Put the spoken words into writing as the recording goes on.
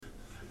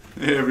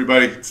Hey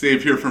everybody, it's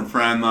Dave here from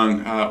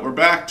Franlung. We're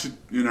back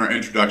in our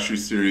introductory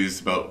series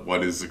about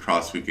what is the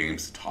CrossFit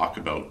Games to talk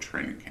about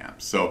training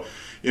camps. So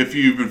if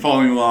you've been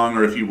following along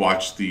or if you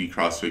watch the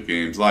CrossFit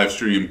Games live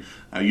stream,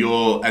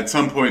 you'll at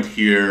some point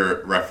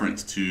hear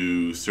reference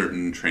to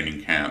certain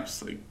training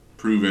camps like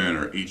Proven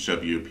or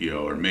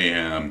HWPO or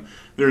Mayhem.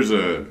 There's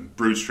a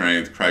Brute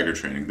Strength, Krieger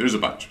training, there's a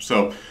bunch.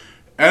 So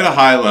at a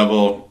high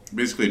level,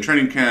 basically a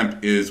training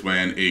camp is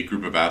when a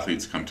group of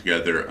athletes come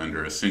together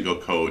under a single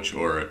coach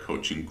or a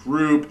coaching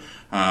group,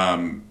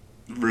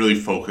 really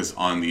focus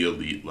on the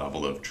elite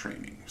level of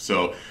training.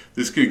 So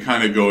this can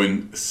kind of go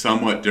in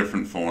somewhat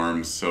different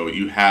forms. So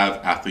you have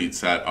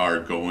athletes that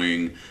are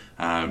going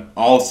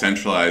all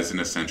centralized in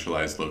a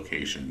centralized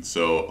location.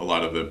 So a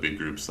lot of the big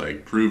groups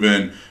like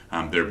Proven,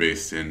 they're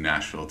based in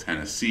Nashville,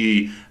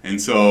 Tennessee. And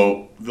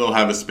so they'll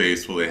have a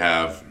space where they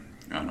have,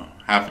 I don't know,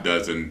 half a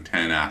dozen,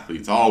 10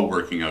 athletes all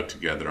working out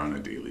together on a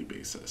daily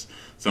basis.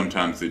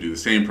 Sometimes they do the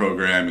same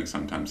programming,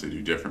 sometimes they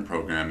do different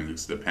programming,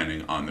 it's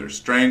depending on their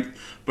strength,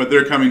 but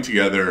they're coming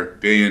together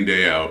day in,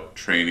 day out,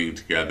 training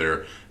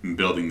together and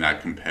building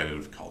that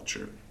competitive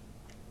culture.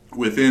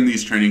 Within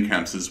these training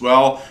camps as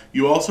well,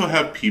 you also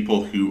have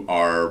people who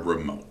are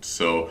remote.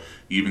 So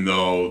even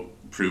though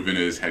Proven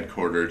is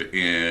headquartered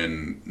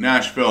in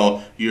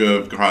Nashville, you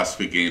have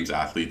CrossFit Games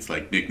athletes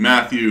like Nick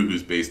Matthew,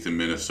 who's based in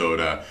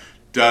Minnesota,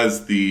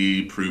 does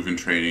the Proven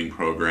training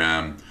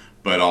program,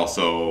 but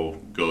also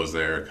goes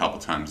there a couple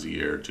times a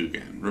year to,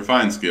 again,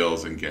 refine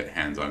skills and get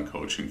hands-on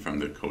coaching from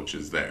the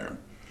coaches there.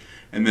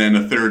 And then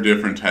a third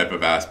different type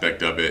of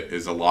aspect of it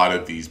is a lot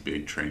of these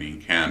big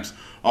training camps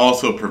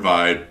also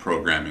provide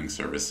programming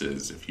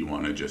services. If you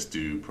want to just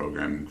do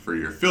programming for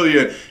your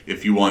affiliate,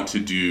 if you want to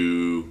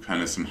do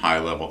kind of some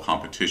high-level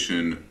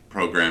competition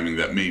programming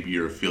that maybe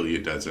your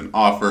affiliate doesn't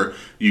offer,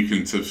 you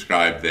can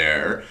subscribe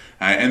there.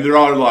 And there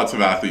are lots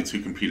of athletes who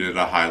compete at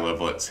a high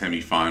level at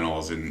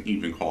semifinals and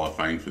even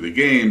qualifying for the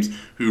games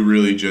who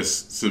really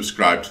just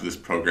subscribe to this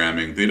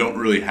programming. They don't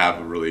really have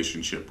a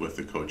relationship with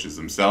the coaches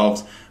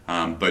themselves,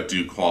 but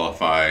do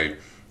qualify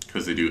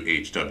because they do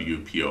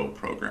HWPO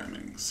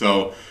programming.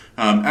 So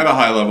at a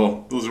high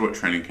level, those are what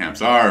training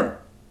camps are.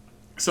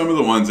 Some of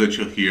the ones that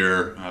you'll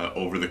hear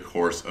over the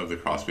course of the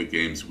CrossFit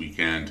Games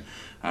weekend.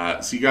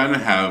 So you kind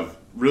of have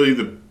really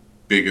the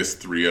biggest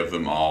three of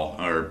them all,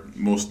 or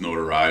most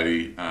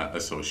notoriety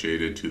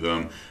associated to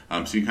them.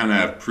 So you kind of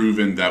have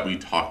Proven that we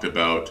talked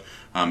about.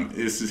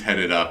 This is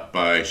headed up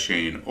by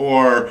Shane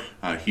Orr.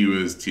 He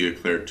was Tia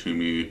Claire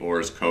Toomey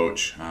Orr's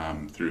coach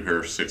through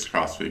her 6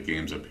 CrossFit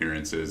Games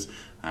appearances.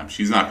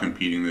 She's not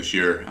competing this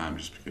year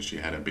just because she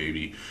had a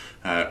baby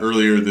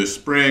earlier this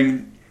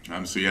spring.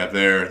 So you have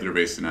they're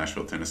based in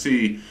Nashville,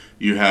 Tennessee.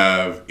 You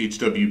have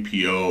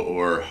HWPO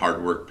or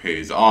Hard Work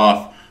Pays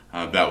Off.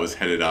 That was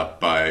headed up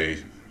by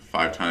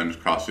 5 times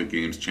CrossFit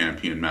Games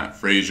champion Matt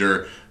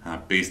Frazier,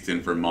 based in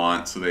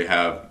Vermont. So they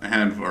have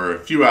a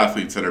few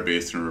athletes that are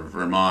based in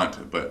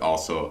Vermont, but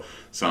also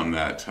some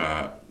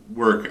that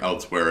work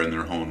elsewhere in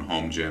their own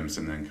home gyms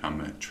and then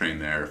come and train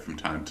there from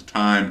time to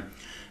time.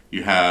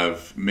 You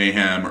have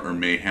Mayhem or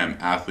Mayhem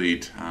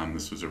Athlete.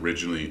 This was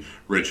originally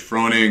Rich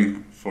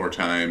Froning,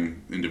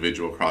 4-time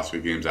individual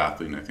CrossFit Games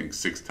athlete, and I think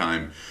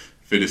 6-time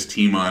fittest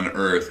team on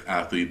earth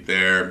athlete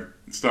there.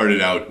 Started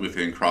out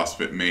within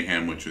CrossFit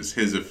Mayhem, which was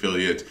his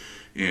affiliate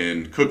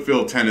in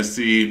Cookeville,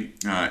 Tennessee,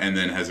 and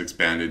then has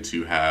expanded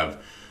to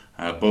have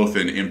both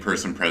an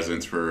in-person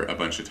presence for a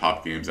bunch of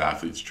top games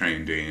athletes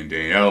trained day in,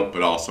 day out,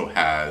 but also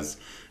has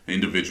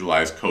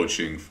individualized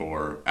coaching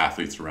for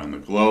athletes around the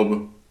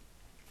globe.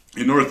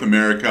 In North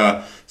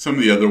America, some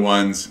of the other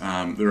ones,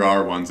 there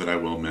are ones that I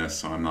will miss,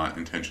 so I'm not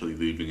intentionally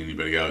leaving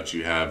anybody out.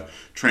 You have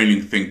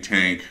Training Think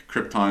Tank,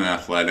 Krypton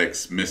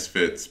Athletics,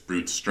 Misfits,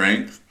 Brute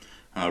Strength,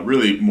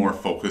 really more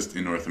focused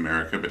in North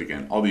America, but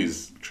again, all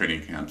these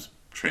training camps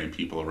train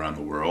people around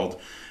the world.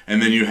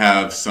 And then you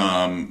have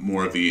some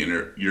more of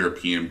the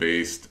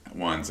European-based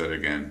ones that,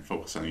 again,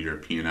 focus on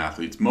European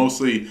athletes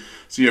mostly.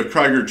 So you have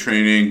Krieger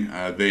Training.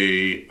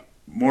 They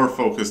more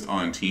focused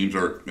on teams,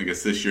 or I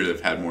guess this year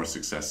they've had more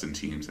success in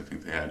teams. I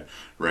think they had a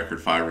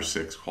record 5 or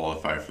 6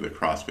 qualify for the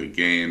CrossFit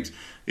Games.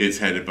 It's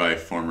headed by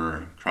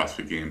former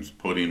CrossFit Games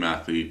podium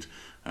athlete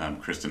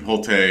Kristen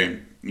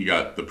Holte. You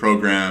got the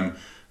program,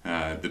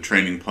 the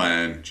training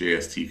plan,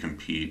 JST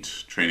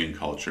Compete, training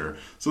culture.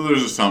 So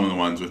those are some of the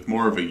ones with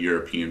more of a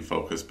European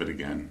focus, but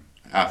again,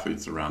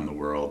 athletes around the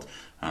world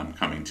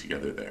coming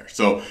together there.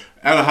 So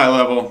at a high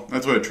level,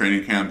 that's what a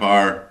training camp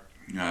are.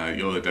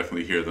 You'll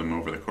definitely hear them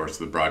over the course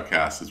of the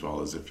broadcast, as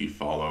well as if you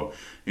follow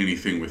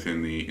anything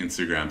within the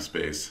Instagram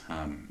space,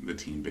 the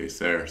team base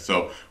there.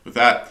 So with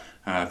that,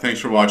 thanks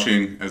for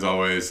watching. As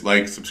always,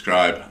 like,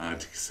 subscribe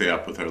to stay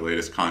up with our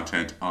latest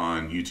content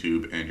on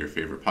YouTube and your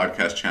favorite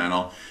podcast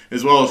channel,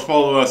 as well as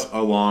follow us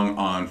along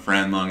on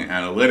Franlung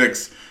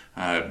Analytics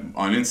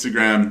on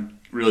Instagram.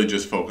 Really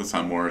just focus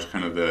on more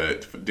kind of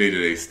the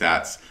day-to-day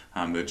stats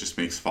that just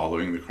makes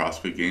following the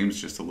CrossFit Games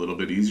just a little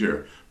bit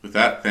easier. With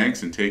that,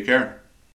 thanks and take care.